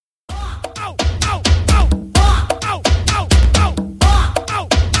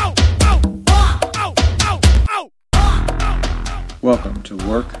Welcome to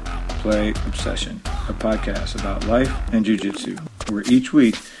Work, Play, Obsession, a podcast about life and jiu-jitsu, where each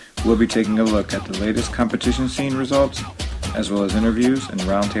week we'll be taking a look at the latest competition scene results, as well as interviews and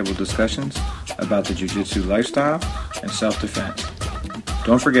roundtable discussions about the jiu-jitsu lifestyle and self-defense.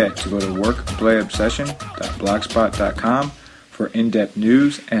 Don't forget to go to workplayobsession.blogspot.com for in-depth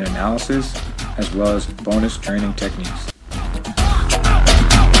news and analysis, as well as bonus training techniques.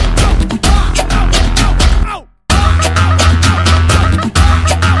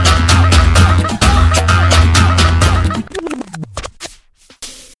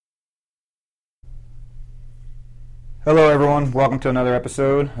 Hello everyone, welcome to another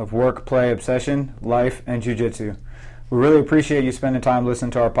episode of Work, Play, Obsession, Life, and Jiu-Jitsu. We really appreciate you spending time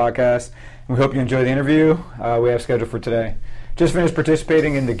listening to our podcast, and we hope you enjoy the interview we have scheduled for today. Just finished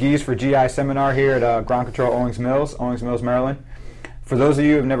participating in the GIS for GI seminar here at Ground Control Owings Mills, Maryland. For those of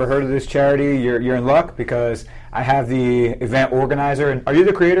you who have never heard of this charity, you're in luck because I have the event organizer. And are you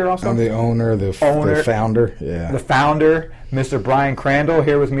the creator also? I'm the owner, the founder. Yeah. The founder, Mr. Brian Crandall,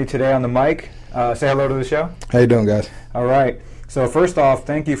 here with me today on the mic. Say hello to the show. How you doing, guys? All right. So first off,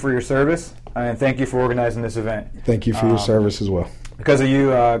 thank you for your service, and thank you for organizing this event. Thank you for your service as well. Because of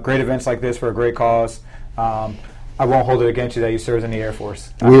you, great events like this for a great cause. I won't hold it against you that you served in the Air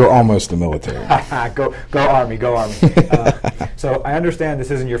Force. We were almost the military. Go Army, go Army. So I understand this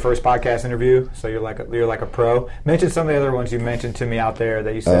isn't your first podcast interview, so you're like a pro. Mention some of the other ones you mentioned to me out there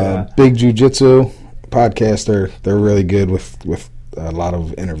that you said. Big Jiu-Jitsu podcast. They're really good with a lot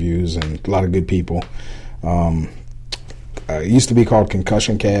of interviews and a lot of good people. It used to be called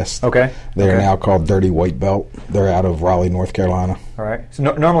Concussion Cast. Okay. They're now called Dirty White Belt. They're out of Raleigh, North Carolina. All right. So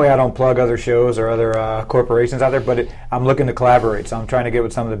normally I don't plug other shows or other corporations out there, but I'm looking to collaborate. So I'm trying to get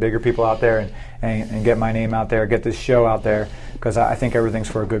with some of the bigger people out there and get my name out there, get this show out there, because I think everything's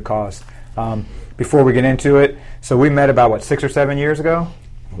for a good cause. Before we get into it, so we met about, 6 or 7 years ago?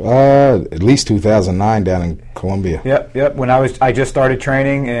 At least 2009 down in Columbia. Yep. When I just started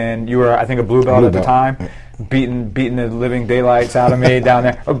training, and you were, I think, a blue belt at the time, beating the living daylights out of me down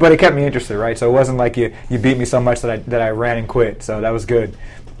there. But it kept me interested, right? So it wasn't like you beat me so much that I ran and quit. So that was good.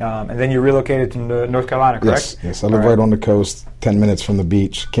 And then you relocated to North Carolina, correct? Yes. I live right on the coast, 10 minutes from the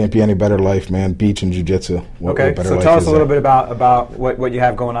beach. Can't be any better life, man. Beach and jiu-jitsu. Okay. So tell us a little bit about what you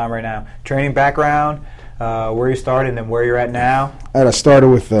have going on right now. Training background. Where you started and then where you're at now? I started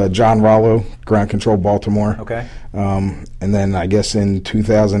with John Rollo, Ground Control Baltimore. Okay. And then I guess in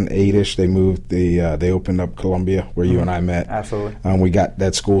 2008-ish they moved. They opened up Columbia where you and I met. Absolutely. We got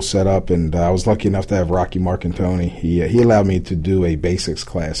that school set up, and I was lucky enough to have Rocky Marcantoni. He allowed me to do a basics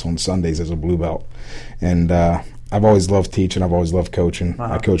class on Sundays as a blue belt, and I've always loved teaching. I've always loved coaching.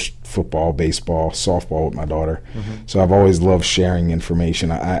 I coached football, baseball, softball with my daughter. So I've always loved sharing information.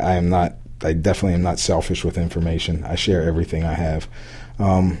 I definitely am not selfish with information. I share everything I have.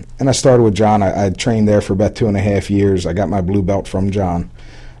 And I started with John. I trained there for about 2.5 years. I got my blue belt from John.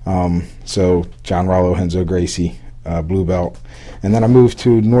 So John Rollo, Renzo Gracie, blue belt. And then I moved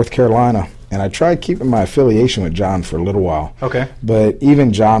to North Carolina, and I tried keeping my affiliation with John for a little while. Okay. But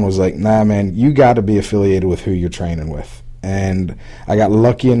even John was like, nah, man, you got to be affiliated with who you're training with. And I got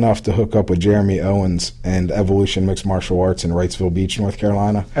lucky enough to hook up with Jeremy Owens and Evolution Mixed Martial Arts in Wrightsville Beach, North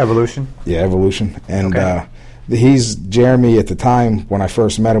Carolina. Evolution? Yeah, Evolution. And Jeremy at the time when I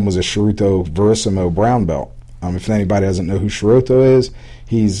first met him was a Shiruto Verissimo brown belt. If anybody doesn't know who Shiruto is,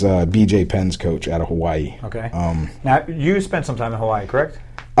 he's BJ Penn's coach out of Hawaii. Okay. Now, you spent some time in Hawaii, correct?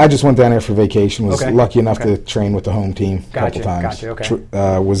 I just went down there for vacation. Was lucky enough to train with the home team a couple times.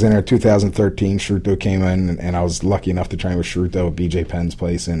 Gotcha. Was in there 2013. Shiruto came in, and I was lucky enough to train with Shiruto at BJ Penn's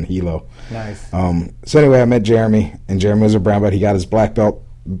place in Hilo. Nice. So anyway, I met Jeremy, and Jeremy was a brown belt. He got his black belt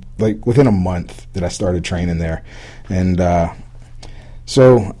like within a month that I started training there, and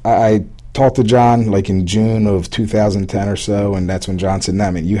so I talked to John like in June of 2010 or so, and that's when John said,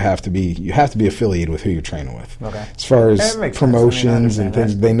 "Nah, man, you have to be affiliated with who you're training with." Okay. As far as promotions and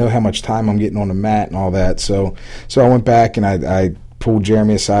things, they know how much time I'm getting on the mat and all that. So I went back and I pulled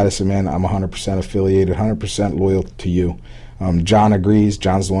Jeremy aside. I said, "Man, I'm 100% affiliated, 100% loyal to you." John agrees.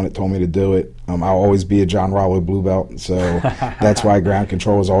 John's the one that told me to do it. I'll always be a John Rollo blue belt, so that's why Ground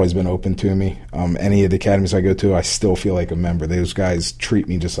Control has always been open to me. Any of the academies I go to, I still feel like a member. Those guys treat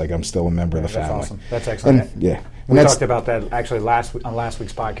me just like I'm still a member of the family. That's awesome. That's excellent. And, yeah. We talked about that actually on last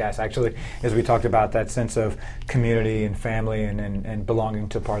week's podcast, as we talked about that sense of community and family and belonging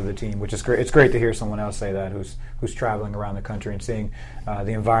to part of the team, which is great. It's great to hear someone else say that who's traveling around the country and seeing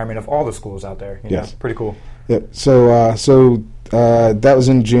the environment of all the schools out there. Yes. Pretty cool. Yep. So that was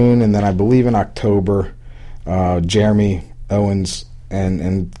in June, and then I believe in October, Jeremy Owens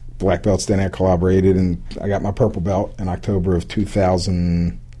and black belts then I collaborated, and I got my purple belt in October of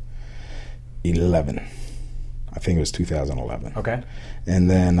 2011. I think it was 2011. Okay. And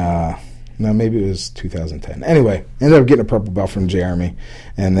then, no, maybe it was 2010. Anyway, ended up getting a purple belt from Jeremy,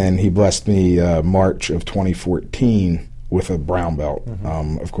 and then he blessed me March of 2014 with a brown belt.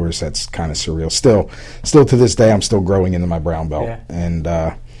 Of course, that's kind of surreal. Still to this day, I'm still growing into my brown belt,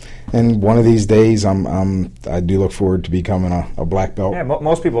 and one of these days, I do look forward to becoming a black belt. Yeah,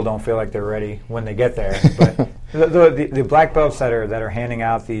 most people don't feel like they're ready when they get there, but the black belts that are handing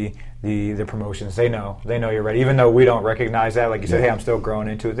out the promotions, they know you're ready. Even though we don't recognize that, like you said, hey, I'm still growing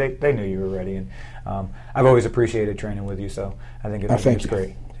into it. They knew you were ready, and I've always appreciated training with you. So I think it's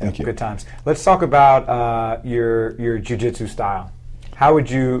great. Thank you. Good times. Let's talk about your jiu-jitsu style. How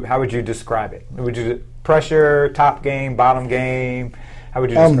would you describe it? Would you pressure, top game, bottom game? How would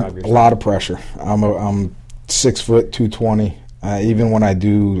you describe yourself? A lot of pressure. I'm 6 foot, 220. Even when I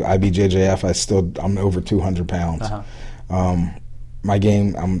do IBJJF, I'm over 200 pounds. My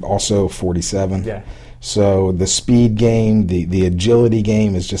game, I'm also 47. Yeah. So the speed game, the agility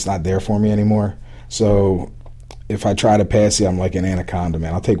game is just not there for me anymore. So if I try to pass you, I'm like an anaconda,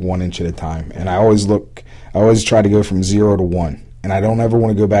 man. I'll take 1 inch at a time. And I always try to go from 0 to 1. And I don't ever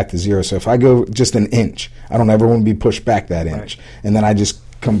want to go back to 0. So if I go just an inch, I don't ever want to be pushed back that inch. Right. And then I just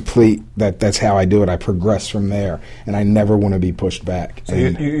complete that. That's how I do it. I progress from there. And I never want to be pushed back. So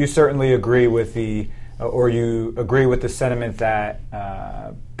you certainly agree with the sentiment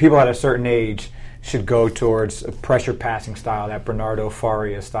that people at a certain age should go towards a pressure passing style, that Bernardo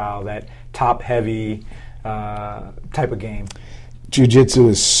Faria style, that top-heavy type of game. Jiu-jitsu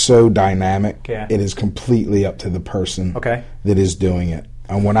is so dynamic. Yeah. It is completely up to the person that is doing it.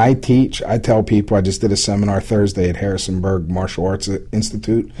 And when I teach, I tell people, I just did a seminar Thursday at Harrisonburg Martial Arts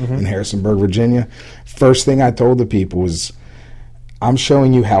Institute in Harrisonburg, Virginia. First thing I told the people was, I'm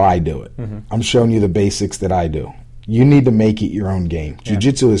showing you how I do it. I'm showing you the basics that I do. You need to make it your own game.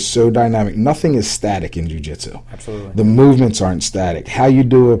 Jiu-jitsu is so dynamic. Nothing is static in jiu-jitsu. Absolutely. The movements aren't static. How you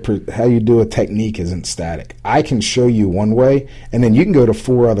do a technique isn't static. I can show you one way, and then you can go to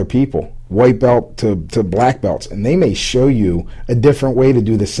 4 other people, white belt to black belts, and they may show you a different way to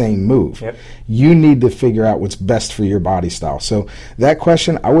do the same move. Yep. You need to figure out what's best for your body style. So that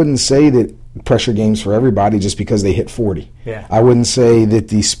question, I wouldn't say that pressure games for everybody just because they hit 40. Yeah. I wouldn't say that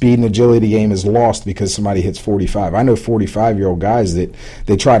the speed and agility game is lost because somebody hits 45. I know 45-year-old guys that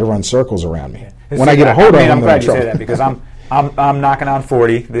they try to run circles around me. Yeah. When I get a hold of them, I'm glad you say that because I'm knocking on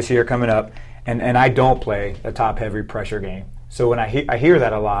 40 this year coming up, and I don't play a top-heavy pressure game. So when I hear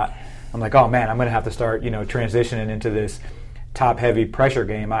that a lot, I'm like, oh man, I'm going to have to start transitioning into this top-heavy pressure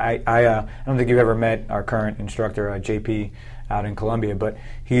game. I don't think you've ever met our current instructor, JP, out in Columbia, but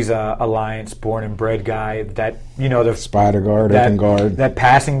he's a Alliance born and bred guy that the spider guard, open guard, that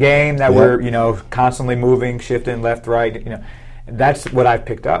passing game that we're constantly moving, shifting left, right. That's what I've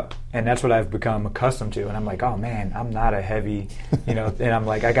picked up, and that's what I've become accustomed to. And I'm like, oh man, I'm not a heavy, and I'm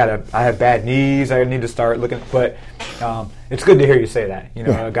like, I have bad knees. I need to start looking. But it's good to hear you say that.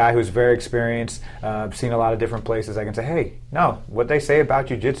 A guy who's very experienced, seen a lot of different places. I can say, hey, no, what they say about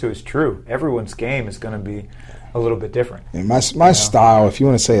jiu-jitsu is true. Everyone's game is going to be a little bit different. And my style, if you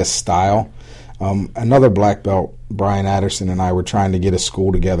want to say a style, another black belt, Brian Adderson, and I were trying to get a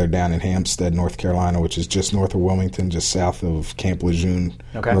school together down in Hampstead, North Carolina, which is just north of Wilmington, just south of Camp Lejeune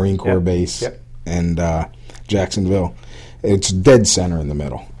Marine Corps Base, and Jacksonville. It's dead center in the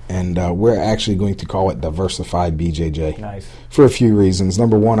middle. And we're actually going to call it Diversified BJJ. Nice. For a few reasons.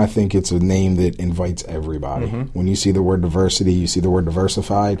 Number one, I think it's a name that invites everybody. When you see the word diversity, you see the word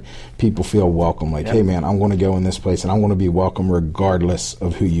diversified, people feel welcome. Like, hey, man, I'm going to go in this place, and I'm going to be welcome regardless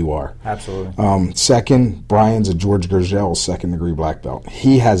of who you are. Absolutely. Second, Brian's a George Gurgel second-degree black belt.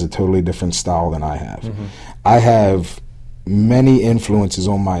 He has a totally different style than I have. I have many influences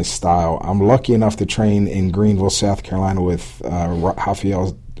on my style. I'm lucky enough to train in Greenville, South Carolina with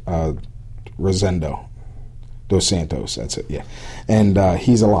Rafael Rosendo Dos Santos, that's it, yeah. And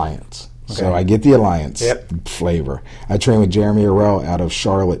he's Alliance. So I get the Alliance flavor. I train with Jeremy Arell out of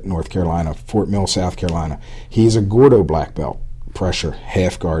Charlotte, North Carolina, Fort Mill, South Carolina. He's a Gordo black belt. Pressure,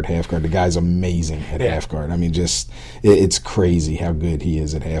 half guard. The guy's amazing at half guard. I mean, it's crazy how good he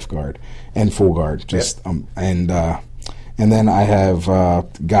is at half guard and full guard. And then I have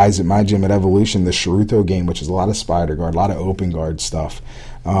guys at my gym at Evolution, the Sharuto game, which is a lot of spider guard, a lot of open guard stuff.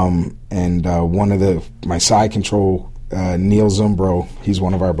 And one of my side control, Neil Zumbro, he's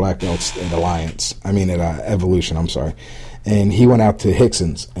one of our black belts at Evolution, I'm sorry. And he went out to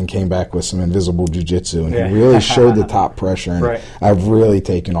Hickson's and came back with some invisible jiu-jitsu, and he really showed the top pressure. And I've really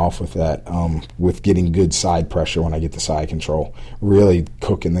taken off with that, with getting good side pressure when I get the side control, really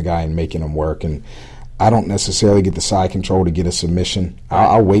cooking the guy and making him work. And I don't necessarily get the side control to get a submission.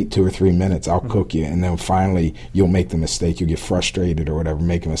 I'll wait 2 or 3 minutes. I'll cook you, and then finally you'll make the mistake. You'll get frustrated or whatever,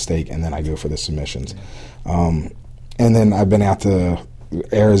 make a mistake, and then I go for the submissions. And then I've been out to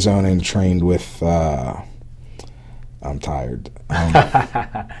Arizona and trained with I'm tired.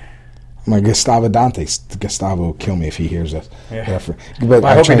 My Gustavo Dantes. Gustavo will kill me if he hears us. Yeah. But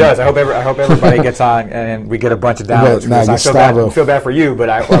I hope he does. I hope everybody gets on and we get a bunch of downloads. I feel bad for you, but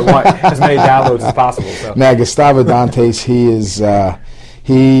I want as many downloads as possible. So. Now, Gustavo Dantes, he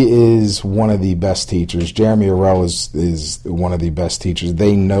is one of the best teachers. Jeremy Orell is one of the best teachers.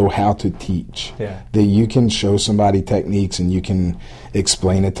 They know how to teach. Yeah. That you can show somebody techniques and you can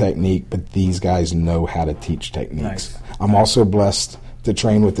explain a technique, but these guys know how to teach techniques. Nice. I'm also blessed to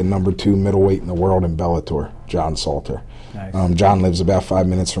train with the number 2 middleweight in the world in Bellator, John Salter. Nice. John lives about 5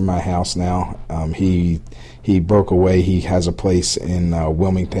 minutes from my house now. He broke away. He has a place in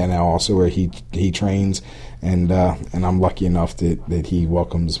Wilmington now also where he trains, and I'm lucky enough that he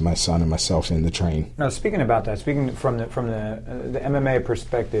welcomes my son and myself in to train. Now, speaking about that, speaking from the MMA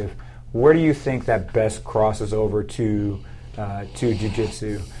perspective, where do you think that best crosses over to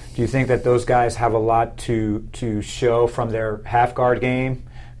jiu-jitsu? Do you think that those guys have a lot to show from their half guard game,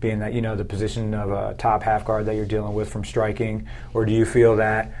 being that the position of a top half guard that you're dealing with from striking, or do you feel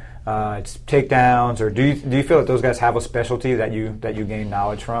that it's takedowns, or do you feel that those guys have a specialty that you gain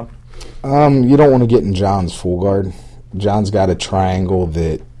knowledge from? You don't want to get in John's full guard. John's got a triangle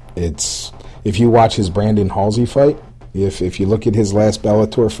that if you watch his Brandon Halsey fight. If you look at his last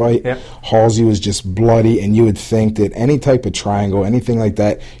Bellator fight, Halsey was just bloody, and you would think that any type of triangle, anything like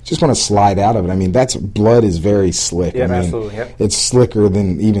that, you just want to slide out of it. I mean, blood is very slick. Yeah, absolutely. It's slicker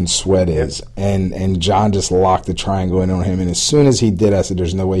than even sweat is. And John just locked the triangle in on him, and as soon as he did, I said,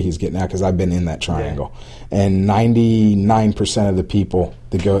 there's no way he's getting out because I've been in that triangle. Yeah. And 99% of the people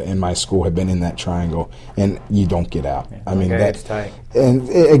that go in my school have been in that triangle, and you don't get out. Yeah. I mean, that's tight. And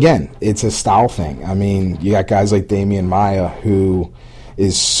again, it's a style thing. I mean, you got guys like Damian Maia who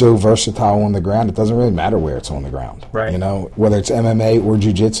is so versatile on the ground. It doesn't really matter where it's on the ground. Right. Whether it's MMA or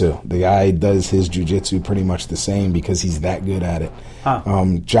jiu-jitsu, the guy does his jiu-jitsu pretty much the same because he's that good at it. Huh.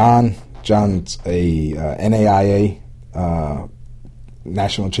 John's a NAIA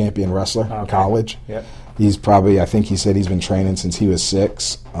national champion wrestler in college. Yep. He's probably, I think he said he's been training since he was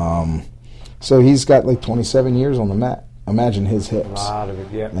 6. So he's got like 27 years on the mat. Imagine his hips. A lot of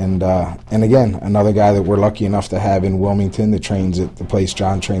it, yeah. And again, another guy that we're lucky enough to have in Wilmington that trains at the place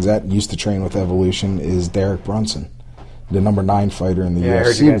John trains at, used to train with Evolution, is Derek Brunson, the number 9 fighter in the UFC. I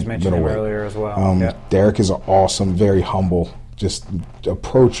heard you guys mention him earlier as well. Derek is an awesome, very humble, just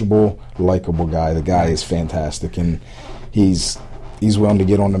approachable, likable guy. The guy is fantastic, and he's willing to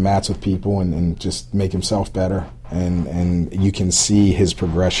get on the mats with people and just make himself better. And you can see his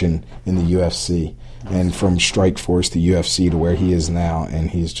progression in the UFC. And from Strikeforce to UFC to where he is now, and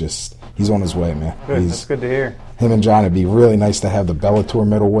he's on his way, man. Good. That's good to hear. Him and John, it'd be really nice to have the Bellator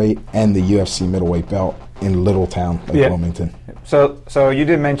middleweight and the UFC middleweight belt in little town like Wilmington. So you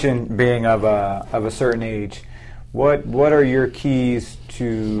did mention being of a certain age. What are your keys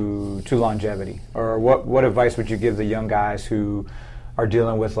to longevity, or what advice would you give the young guys who are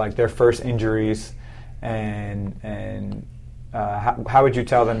dealing with like their first injuries, and how would you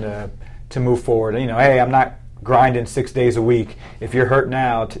tell them to move forward? Hey, I'm not grinding 6 days a week. If you're hurt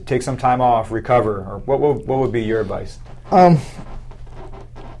now, take some time off, recover. Or what would be your advice?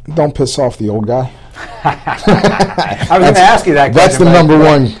 Don't piss off the old guy. I was going to ask you that question. That's the number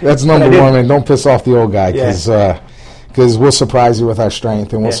one. That's number one, man. Don't piss off the old guy because we'll surprise you with our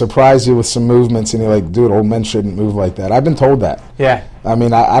strength, and we'll surprise you with some movements, and you're like, dude, old men shouldn't move like that. I've been told that. Yeah. I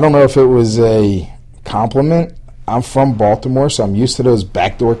mean, I don't know if it was a compliment. I'm from Baltimore, so I'm used to those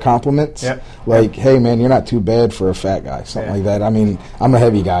backdoor compliments. Yep. Like, hey, man, you're not too bad for a fat guy, something like that. I mean, I'm a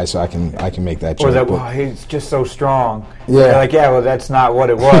heavy guy, so I can make that joke. Or that, well, he's just so strong. Yeah. Like, well, that's not what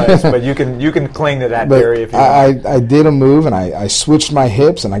it was, but you can cling to that theory if you want. I did a move, and I switched my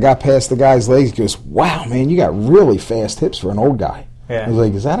hips, and I got past the guy's legs. He goes, wow, man, you got really fast hips for an old guy. Yeah. I was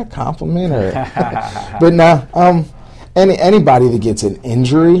like, is that a compliment? Or? But no, anybody that gets an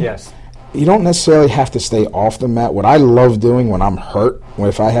injury, yes, you don't necessarily have to stay off the mat. What I love doing when I'm hurt,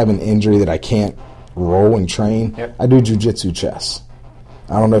 if I have an injury that I can't roll and train, I do jiu-jitsu chess.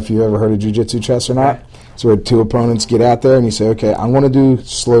 I don't know if you've ever heard of jiu-jitsu chess or not. So where 2 opponents get out there and you say, okay, I'm going to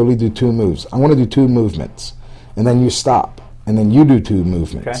slowly do 2 moves. I'm going to do 2 movements. And then you stop. and then you do 2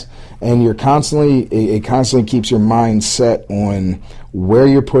 movements. Okay. And you're constantly, it constantly keeps your mind set on where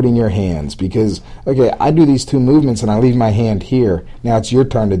you're putting your hands. Because, okay, I do these 2 movements and I leave my hand here. Now it's your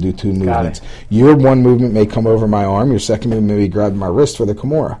turn to do 2 movements. Your one movement may come over my arm. Your second movement may grab my wrist for the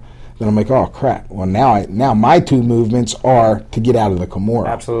Kimura. Then I'm like, oh, crap. Well, now my 2 movements are to get out of the Kimura.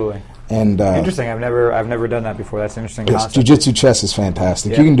 Absolutely. And interesting. I've never done that before. That's an interesting concept. Jiu-Jitsu chess is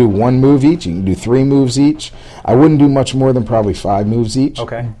fantastic. Yeah. You can do 1 move each. You can do 3 moves each. I wouldn't do much more than probably 5 moves each.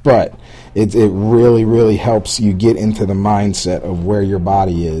 Okay. But it really, really helps you get into the mindset of where your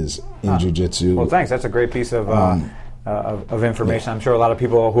body is in Jiu-Jitsu. Well, thanks. That's a great piece of information. Yeah. I'm sure a lot of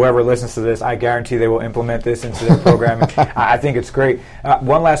people, whoever listens to this, I guarantee they will implement this into their programming. I think it's great.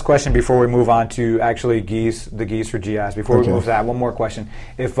 One last question before we move on to actually the gis for GIs. Before we move to that, one more question.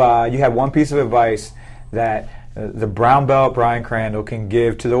 If you had one piece of advice that the brown belt Brian Crandall can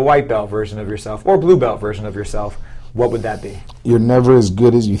give to the white belt version of yourself or blue belt version of yourself, what would that be? You're never as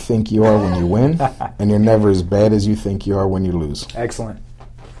good as you think you are when you win, and you're never as bad as you think you are when you lose. Excellent.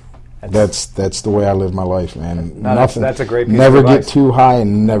 That's the way I live my life, man. No, that's a great piece never of advice. Get too high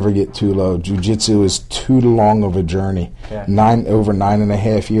and never get too low. Jiu-Jitsu is too long of a journey. Yeah. Over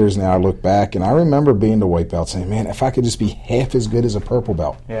 9.5 years now, I look back, and I remember being the white belt saying, man, if I could just be half as good as a purple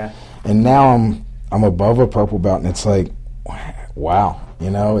belt. Yeah. And now I'm above a purple belt, and it's like, wow.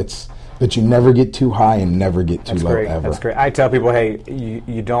 But you never get too high and never get too low, ever. That's great. I tell people, hey,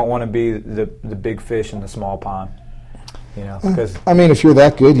 you don't want to be the big fish in the small pond. Because I mean, if you're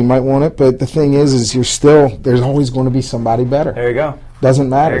that good, you might want it. But the thing is there's always going to be somebody better. There you go. Doesn't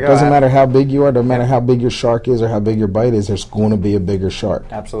matter. It doesn't matter how big you are. Doesn't matter how big your shark is or how big your bite is. There's going to be a bigger shark.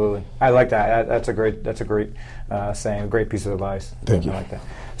 Absolutely. I like that. That's a great saying. A great piece of advice. Thank you. I like that.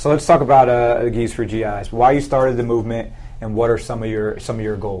 So let's talk about gis for GIs. Why you started the movement, and what are some of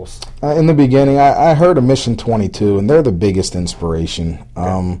your goals? In the beginning, I heard of Mission 22, and they're the biggest inspiration.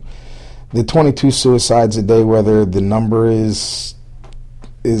 Okay. The 22 suicides a day, whether the number is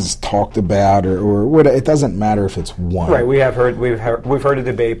talked about or what, it doesn't matter if it's 1. Right, we've heard a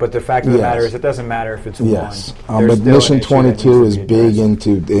debate, but the fact of the matter is it doesn't matter if it's 1. Yes, but Mission 22 is big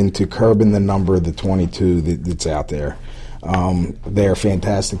into curbing the number of the 22 that's out there. They are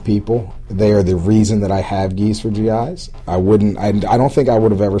fantastic people. They are the reason that I have gis for GIs. I don't think I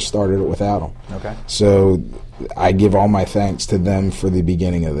would have ever started it without them. Okay. So I give all my thanks to them for the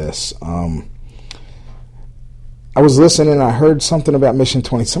beginning of this. I was listening and I heard something about Mission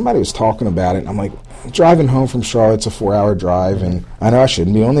 20. Somebody was talking about it, and I'm like, driving home from Charlotte, it's a 4-hour drive, and I know I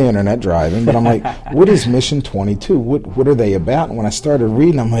shouldn't be on the internet driving, but I'm like, what is Mission 22? What are they about? And when I started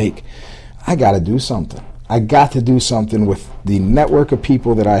reading, I'm like, I got to do something. I got to do something with the network of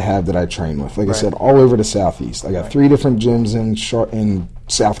people that I have that I train with. Like I said, all over the Southeast. I got 3 different gyms in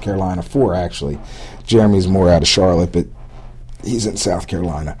South Carolina, 4 actually. Jeremy's more out of Charlotte, but he's in South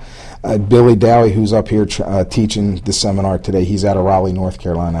Carolina. Billy Dowie, who's up here teaching the seminar today, he's out of Raleigh, North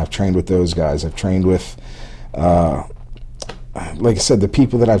Carolina. I've trained with those guys. I've trained with, like I said, the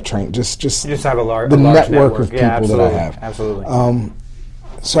people that I've trained. You just have a large network of people that I have. Absolutely.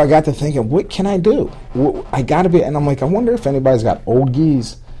 So I got to thinking, what can I do? I got to be, and I'm like, I wonder if anybody's got old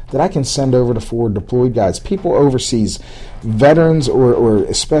gis that I can send over to forward deployed guys, people overseas, veterans, or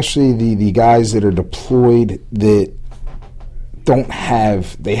especially the guys that are deployed that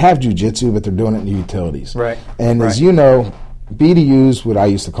they have jiu-jitsu, but they're doing it in the utilities. Right. And as you know, BDUs, what I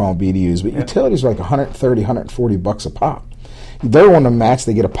used to call them BDUs, but utilities are like $130, $140 a pop. They're on the mats,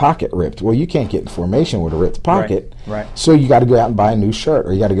 they get a pocket ripped. Well, you can't get in formation with a ripped pocket. Right. So you got to go out and buy a new shirt,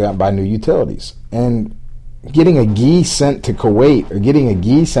 or you got to go out and buy new utilities. And getting a gi sent to Kuwait, or getting a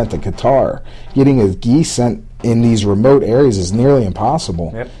gi sent to Qatar, getting a gi sent in these remote areas is nearly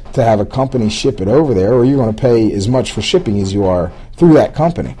impossible to have a company ship it over there, or you're going to pay as much for shipping as you are through that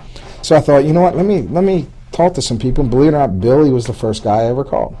company. So I thought, you know what, let me talk to some people. And believe it or not, Billy was the first guy I ever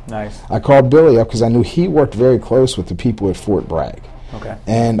called. Nice. I called Billy up because I knew he worked very close with the people at Fort Bragg. Okay.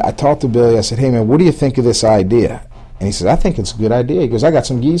 And I talked to Billy. I said, hey, man, what do you think of this idea? And he said, I think it's a good idea. He goes, I got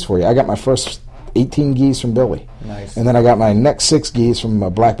some gis for you. I got my first 18 gis from Billy. Nice. And then I got my next 6 gis from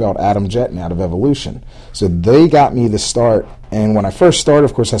black belt Adam Jetton out of Evolution. So they got me the start. And when I first started,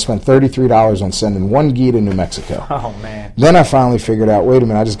 of course, I spent $33 on sending 1 gi to New Mexico. Oh, man. Then I finally figured out, wait a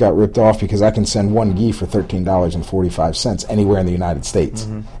minute, I just got ripped off because I can send 1 gi for $13.45 anywhere in the United States.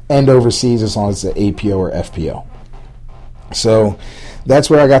 Mm-hmm. And overseas as long as it's an APO or FPO. So that's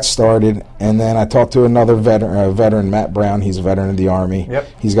where I got started. And then I talked to another veteran, Matt Brown. He's a veteran of the Army. Yep.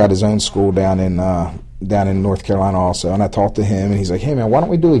 He's got his own school down in North Carolina also. And I talked to him, and he's like, hey, man, why don't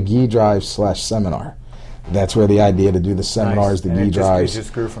we do a gi drive /seminar? That's where the idea to do the seminars, nice. the gi drives. It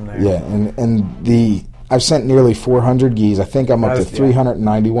just grew from there. Yeah, and I've sent nearly 400 geese. I think I'm up to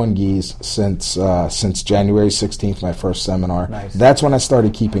 391 geese since January 16th, my first seminar. Nice. That's when I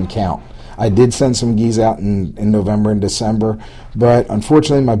started keeping count. I did send some geese out in November and December, but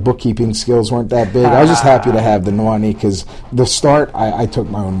unfortunately my bookkeeping skills weren't that big. I was just happy to have the money because the start, I took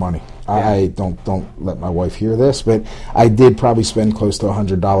my own money. I don't let my wife hear this, but I did probably spend close to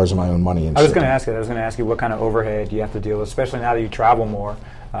 $100 of my own money. I was going to ask you what kind of overhead you have to deal with, especially now that you travel more.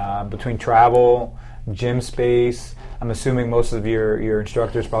 Between travel, gym space, I'm assuming most of your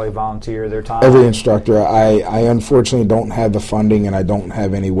instructors probably volunteer their time. Every instructor. I unfortunately don't have the funding, and I don't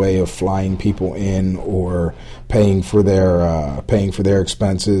have any way of flying people in or paying for their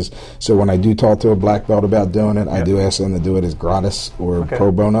expenses. So when I do talk to a black belt about doing it, I do ask them to do it as gratis or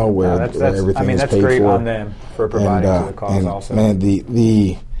pro bono, where everything is paid for. That's great on them for providing for the cause. Also, man,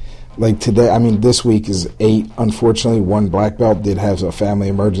 like today, this week is 8. Unfortunately, one black belt did have a family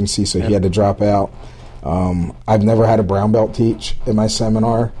emergency, so he had to drop out. I've never had a brown belt teach in my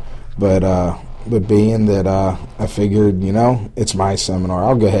seminar, but being that I figured, it's my seminar,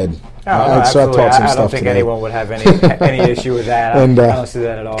 I'll go ahead. I don't think anyone would have any issue with that. I don't see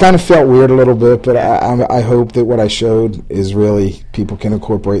that at all. Kind of felt weird a little bit, but I hope that what I showed is really people can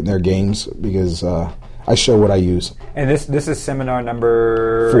incorporate in their games because I show what I use. And this is seminar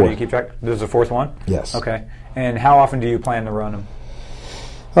number 4. Do you keep track? This is the 4th one? Yes. Okay. And how often do you plan to run them?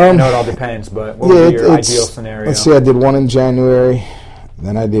 I know it all depends, but what would be your ideal scenario? Let's see, I did one in January,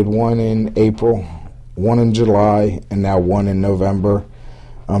 then I did one in April, one in July, and now one in November.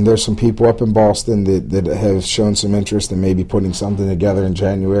 There's some people up in Boston that have shown some interest in maybe putting something together in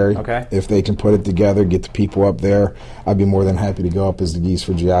January. Okay. If they can put it together, get the people up there, I'd be more than happy to go up as the Geese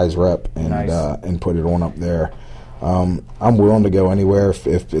for GI's rep and put it on up there. I'm willing to go anywhere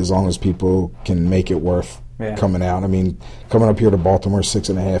if as long as people can make it worth coming out. Coming up here to Baltimore,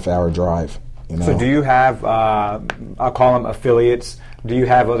 6.5-hour drive. So do you have, I'll call them affiliates, do you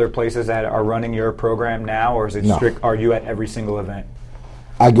have other places that are running your program now, or is it strict? Are you at every single event?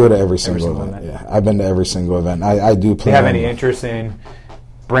 I go to every single event. Yeah, I've been to every single event. I do plan. Do you have any interest in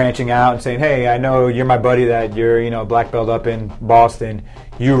branching out and saying, "Hey, I know you're my buddy that you're black belt up in Boston.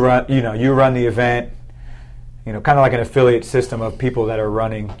 You run the event." Kind of like an affiliate system of people that are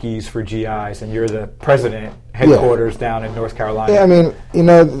running Geese for GIs, and you're the president headquarters down in North Carolina. Yeah,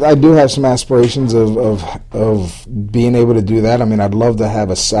 I do have some aspirations of being able to do that. I'd love to have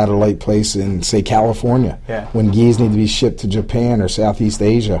a satellite place in, say, California. Yeah. When Geese need to be shipped to Japan or Southeast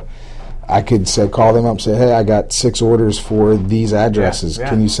Asia, I could call them up and say, hey, I got 6 orders for these addresses. Yeah.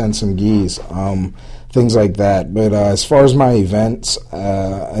 Can you send some Geese? Things like that. But as far as my events,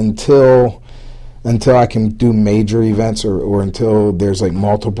 until I can do major events or until there's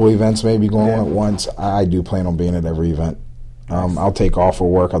multiple events maybe going on at once, I do plan on being at every event. Nice. I'll take off for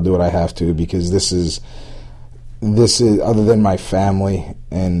work. I'll do what I have to because this is other than my family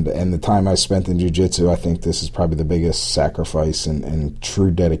and the time I spent in jiu-jitsu, I think this is probably the biggest sacrifice and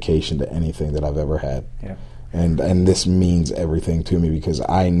true dedication to anything that I've ever had. Yeah. And this means everything to me because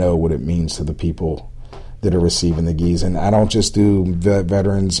I know what it means to the people that are receiving the Geese. And I don't just do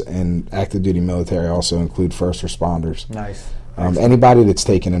veterans and active duty military, I also include first responders. Nice. Anybody that's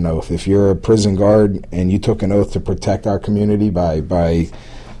taken an oath. If you're a prison guard and you took an oath to protect our community by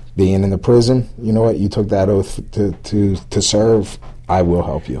being in the prison, you know what? You took that oath to serve, I will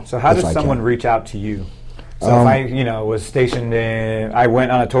help you. So how does someone reach out to you? So if I, was stationed in, I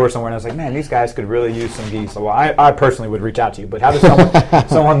went on a tour somewhere and I was like, man, these guys could really use some Geese. So I personally would reach out to you. But how does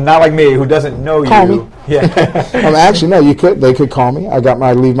someone not like me who doesn't know call you? Me. Yeah. Actually, no, they could call me.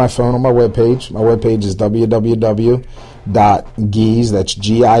 I leave my phone on my webpage. My webpage is www.geese, that's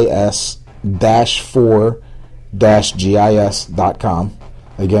GIS-4-GIS.com.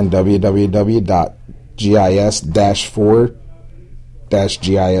 Again,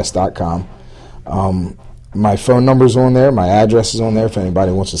 www.gis-4-GIS.com. My phone number's on there. My address is on there. If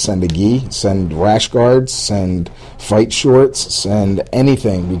anybody wants to send a gi, send rash guards, send fight shorts, send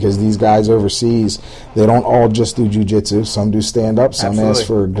anything. Because these guys overseas, they don't all just do jiu-jitsu. Some do stand-up. Some ask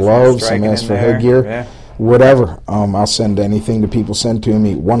for gloves. Some ask for headgear. Yeah. Whatever. I'll send anything that people send to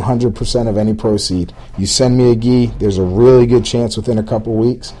me. 100% of any proceed. You send me a gi, there's a really good chance within a couple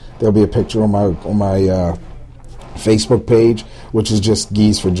weeks there'll be a picture on my Facebook page, which is just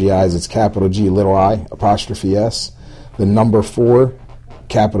Geese for GIs. It's capital G, little I, apostrophe S. The number 4,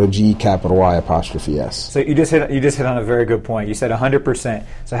 capital G, capital I, apostrophe S. So you just hit on a very good point. You said 100%.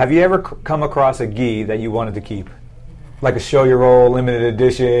 So have you ever come across a gi that you wanted to keep? Like a show your roll, limited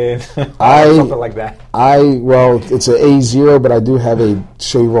edition, something like that. Well, it's an A0, but I do have a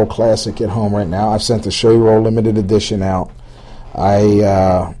show your roll classic at home right now. I've sent the show your roll limited edition out.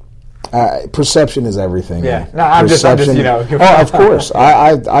 Perception is everything. Yeah, no, I'm just Oh, of course.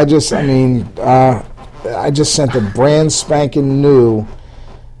 I just sent a brand spanking new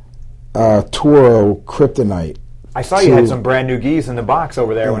Toro Kryptonite. I saw you had some brand new gis in the box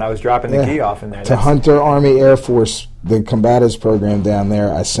over there when I was dropping the gi off in there. To Hunter Army Air Force, the combatives program down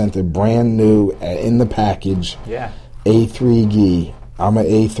there, I sent a brand new in the package. Yeah. A3 gi. I'm an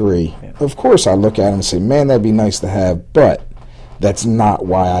A3. Yeah. Of course, I look at them and say, "Man, that'd be nice to have," but that's not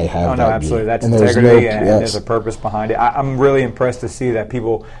why I have that. No, absolutely. That's integrity, and there's a purpose behind it. I'm really impressed to see that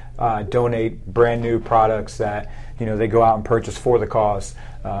people donate brand new products that they go out and purchase for the cause,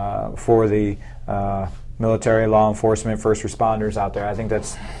 for the military, law enforcement, first responders out there. I think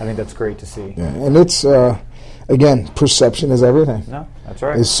that's great to see. Yeah, and it's again, perception is everything. No, that's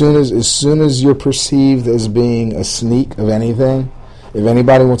right. As soon as you're perceived as being a sneak of anything. If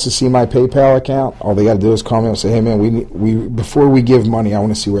anybody wants to see my PayPal account, all they got to do is call me and say, "Hey, man, we before we give money, I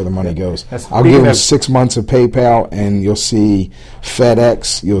want to see where the money goes." I'll give them 6 months of PayPal, and you'll see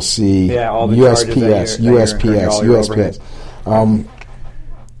FedEx, you'll see all the USPS.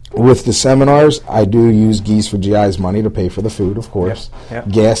 With the seminars, I do use Gis for GI's money to pay for the food, of course. Yep.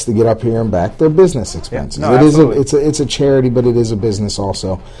 Gas to get up here and back. They're business expenses. No, absolutely. It's a charity, but it is a business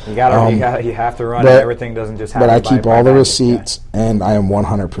also. You have to run it. Everything doesn't just happen. But I keep all the receipts, and I am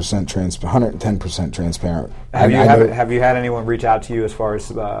 100% 110% transparent. Have you had anyone reach out to you as far as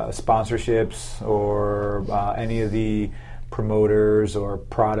sponsorships or any of the promoters or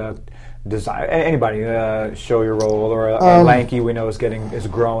product design, anybody, Show Your Roll or Lanky, we know is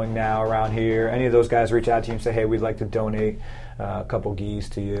growing now around here. Any of those guys reach out to you and say, "Hey, we'd like to donate a couple gis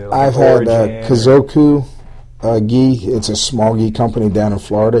to you"? I've had Kazoku gi. It's a small gi company down in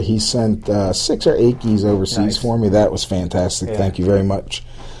Florida. He sent 6 or 8 gis overseas for me. That was fantastic. Yeah. Thank you very much.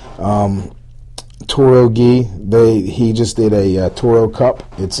 Toro gi. He just did a Toro Cup.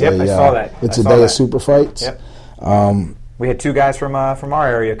 I saw that. It's a day of super fights. Yep. We had 2 guys from our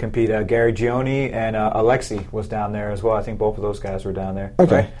area compete. Gary Gioni and Alexi was down there as well. I think both of those guys were down there.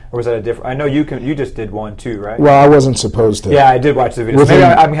 Okay. Right? Or was that a different? I know you just did one too, right? Well, I wasn't supposed to. Yeah, I did watch the video. Maybe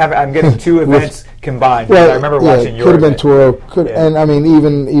I'm getting 2 events combined. Well, I remember watching your. Could have been Toro. And I mean,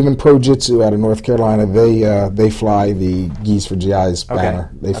 even Pro Jitsu out of North Carolina, they fly the Gis for GI's banner.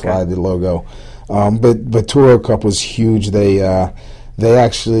 They fly the logo. But Toro Cup was huge. They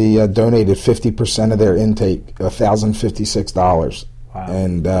actually donated 50% of their intake, $1,056,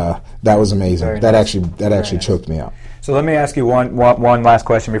 and that was amazing. That actually choked me up. So let me ask you one last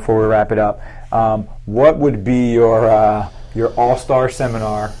question before we wrap it up. What would be your all-star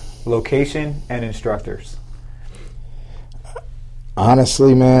seminar location and instructors?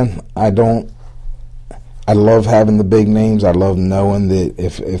 Honestly, man, I love having the big names. I love knowing that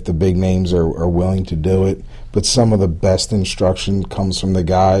if the big names are willing to do it. But some of the best instruction comes from the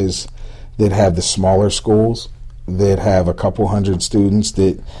guys that have the smaller schools, that have a couple hundred students,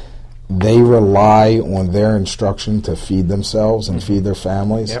 that they rely on their instruction to feed themselves and feed their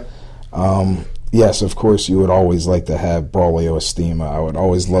families. Yep. Yes, of course, you would always like to have Braulio Estima. I would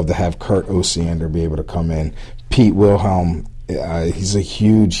always love to have Kurt Osiander be able to come in. Pete Wilhelm. He's a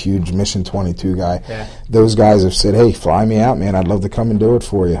huge Mission 22 guy. Yeah. Those guys have said, "Hey, fly me out, man. I'd love to come and do it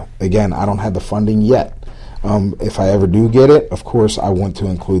for you." Again, I don't have the funding yet. If I ever do get it, of course, I want to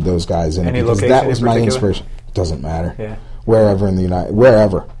include those guys in it because that was my inspiration. Doesn't matter. Yeah. Wherever in the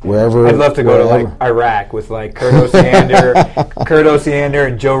wherever. I'd love to go to like Iraq with like Kurt Osiander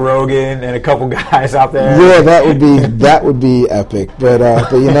and Joe Rogan and a couple guys out there. Yeah, that would be epic. But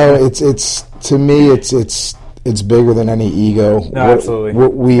it's to me it's bigger than any ego. No, absolutely.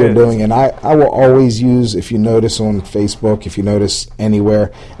 What we are doing, and I will always use, if you notice on Facebook, if you notice anywhere,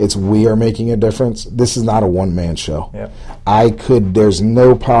 it's we are making a difference. This is not a one-man show. Yep. There's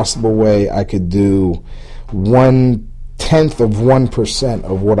no possible way I could do 0.1%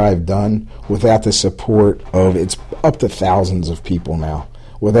 of what I've done without the support of, it's up to thousands of people now.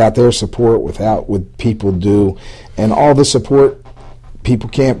 Without their support, without what people do, and all the support, people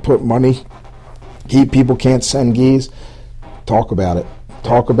can't put money. People can't send gis. Talk about it.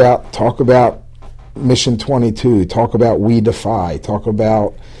 Talk about Mission 22. Talk about We Defy. Talk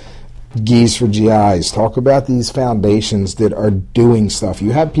about Gis for GIs. Talk about these foundations that are doing stuff.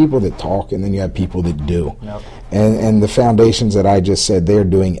 You have people that talk, and then you have people that do. Yep. And the foundations that I just said, they're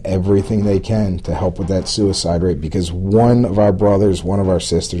doing everything they can to help with that suicide rate, because one of our brothers, one of our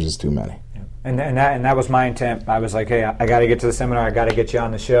sisters is too many. Yep. And that was my intent. I was like, hey, I got to get to the seminar. I got to get you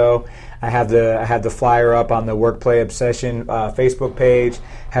on the show. I had the flyer up on the Work Play Obsession Facebook page.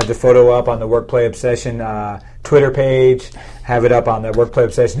 Have the photo up on the Work Play Obsession Twitter page. Have it up on the Work Play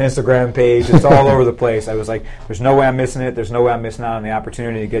Obsession Instagram page. It's all over the place. I was like, there's no way I'm missing it. There's no way I'm missing out on the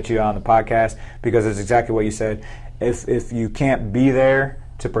opportunity to get you on the podcast, because it's exactly what you said. If you can't be there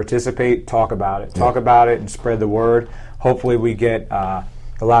to participate, talk about it. Talk about it and spread the word. Hopefully we get a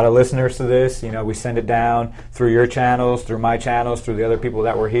lot of listeners to this. We send it down through your channels, through my channels, through the other people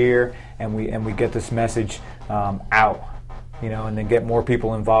that were here, and we get this message out, and then get more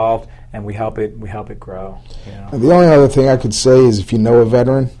people involved, and we help it grow. The only other thing I could say is, if you know a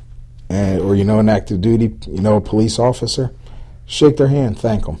veteran, or an active duty, a police officer, shake their hand,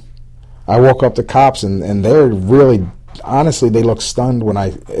 thank them. I walk up to cops and they're really, honestly, they look stunned when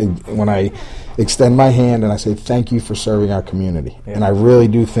I extend my hand and I say, thank you for serving our community. Yeah. And I really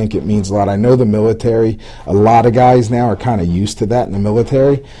do think it means a lot. I know the military, a lot of guys now are kind of used to that in the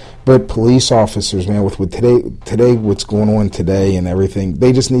military, but police officers, man, with today, what's going on today and everything,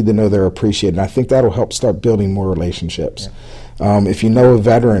 they just need to know they're appreciated. And I think that'll help start building more relationships. Yeah. If you know a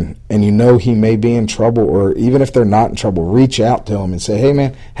veteran and he may be in trouble, or even if they're not in trouble, reach out to him and say, hey,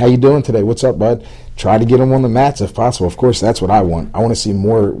 man, how you doing today? What's up, bud? Try to get them on the mats if possible. Of course, that's what I want. I want to see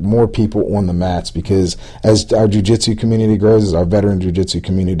more people on the mats, because as our jiu-jitsu community grows, as our veteran jiu-jitsu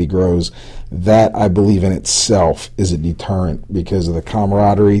community grows, that, I believe, in itself is a deterrent, because of the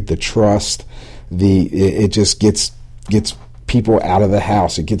camaraderie, the trust, it just gets people out of the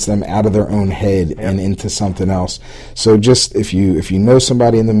house. It gets them out of their own head and into something else. So just if you know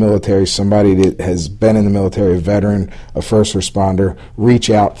somebody in the military, somebody that has been in the military, a veteran, a first responder, reach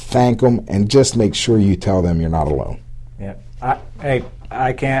out, thank them, and just make sure you tell them you're not alone. Yeah. I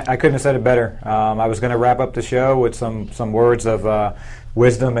couldn't have said it better. I was going to wrap up the show with some words of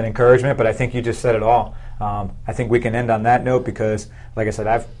wisdom and encouragement, but I think you just said it all. I think we can end on that note, because, like I said,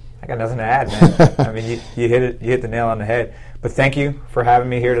 I got nothing to add, man. I mean, you hit the nail on the head. But thank you for having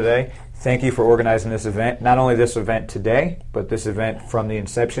me here today. Thank you for organizing this event. Not only this event today, but this event from the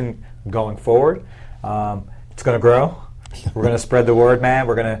inception going forward. It's going to grow. We're going to spread the word, man.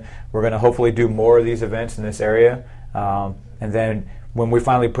 We're going to hopefully do more of these events in this area. And then when we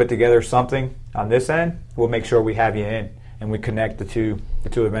finally put together something on this end, we'll make sure we have you in and we connect the two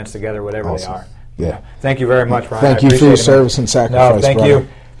events together, whatever awesome. They are. Yeah. Thank you very much, Ryan. Thank you for your service and sacrifice. No, thank brother. you.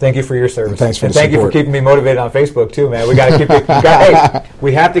 Thank you for your service. And thanks for and the thank support. you for keeping me motivated on Facebook too, man. We got to keep it. Hey,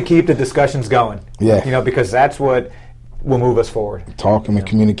 we have to keep the discussions going. Yeah. Because that's what will move us forward. Talking and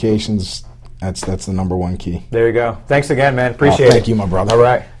communications, that's the number one key. There you go. Thanks again, man. Appreciate it. Thank you, my brother. All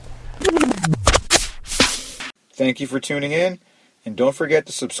right. Thank you for tuning in, and don't forget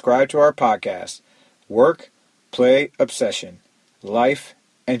to subscribe to our podcast, Work, Play, Obsession, Life,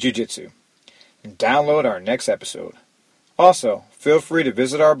 and Jiu-Jitsu, and download our next episode. Also, feel free to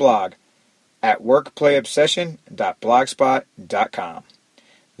visit our blog at workplayobsession.blogspot.com.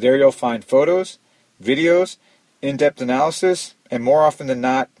 There you'll find photos, videos, in-depth analysis, and more often than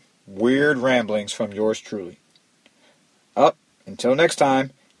not, weird ramblings from yours truly. Until next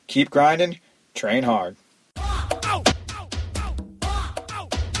time, keep grinding, train hard.